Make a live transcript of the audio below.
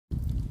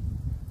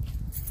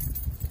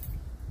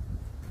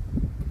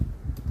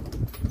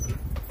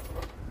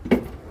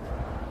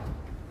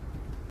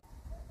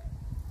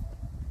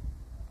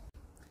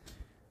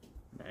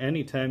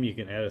anytime you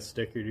can add a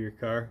sticker to your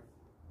car,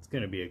 it's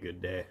going to be a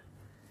good day.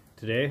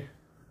 Today,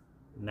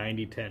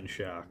 90-10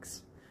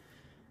 shocks.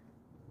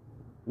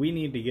 We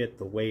need to get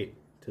the weight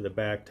to the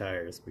back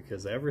tires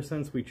because ever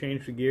since we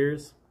changed the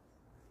gears,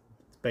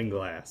 it's been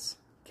glass.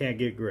 Can't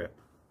get grip.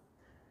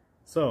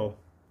 So,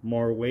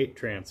 more weight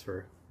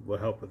transfer will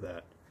help with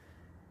that.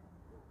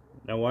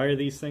 Now, why are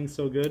these things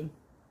so good?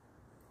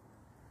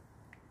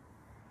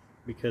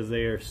 Because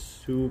they are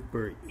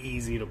super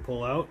easy to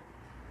pull out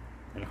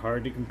and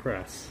hard to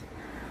compress.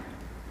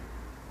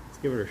 Let's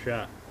give it a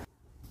shot.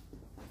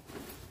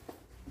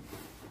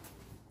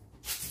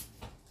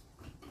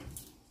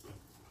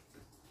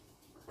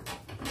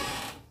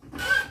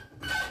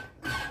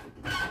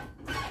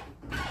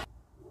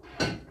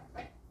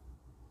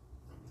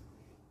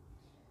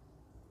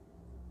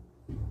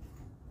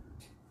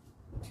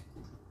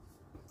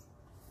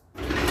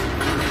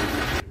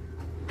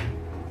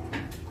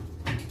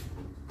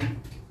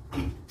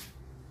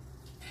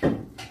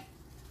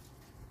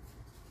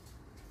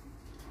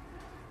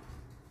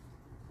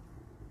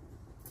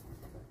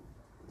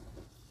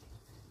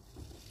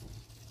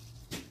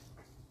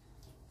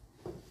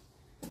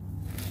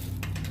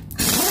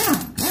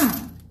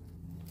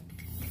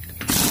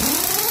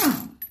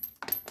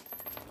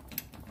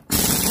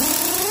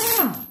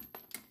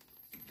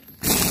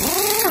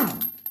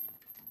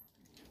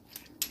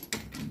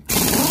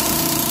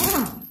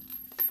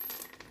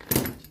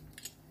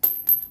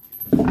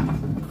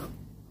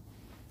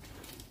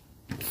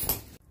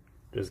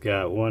 Just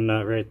got one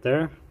nut right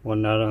there,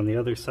 one nut on the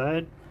other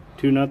side,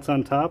 2 nuts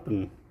on top,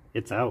 and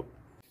it's out.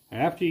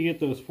 After you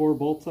get those 4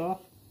 bolts off,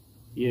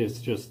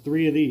 it's just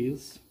 3 of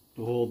these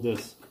to hold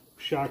this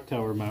shock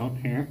tower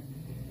mount here.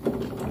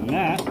 And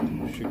that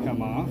should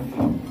come off,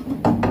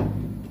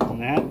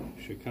 and that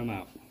should come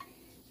out.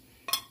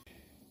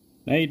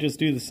 Now you just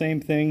do the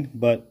same thing,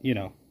 but, you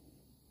know,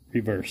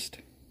 reversed.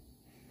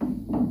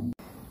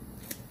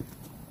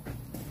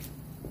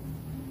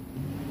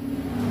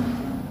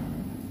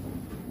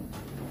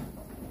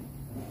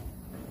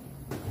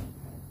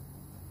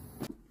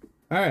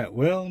 Alright,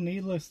 well,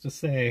 needless to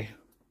say,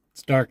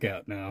 it's dark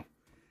out now.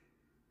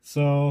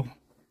 So,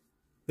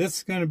 this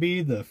is going to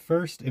be the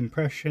first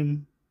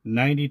impression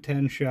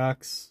 90-10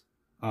 shocks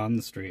on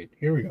the street.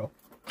 Here we go.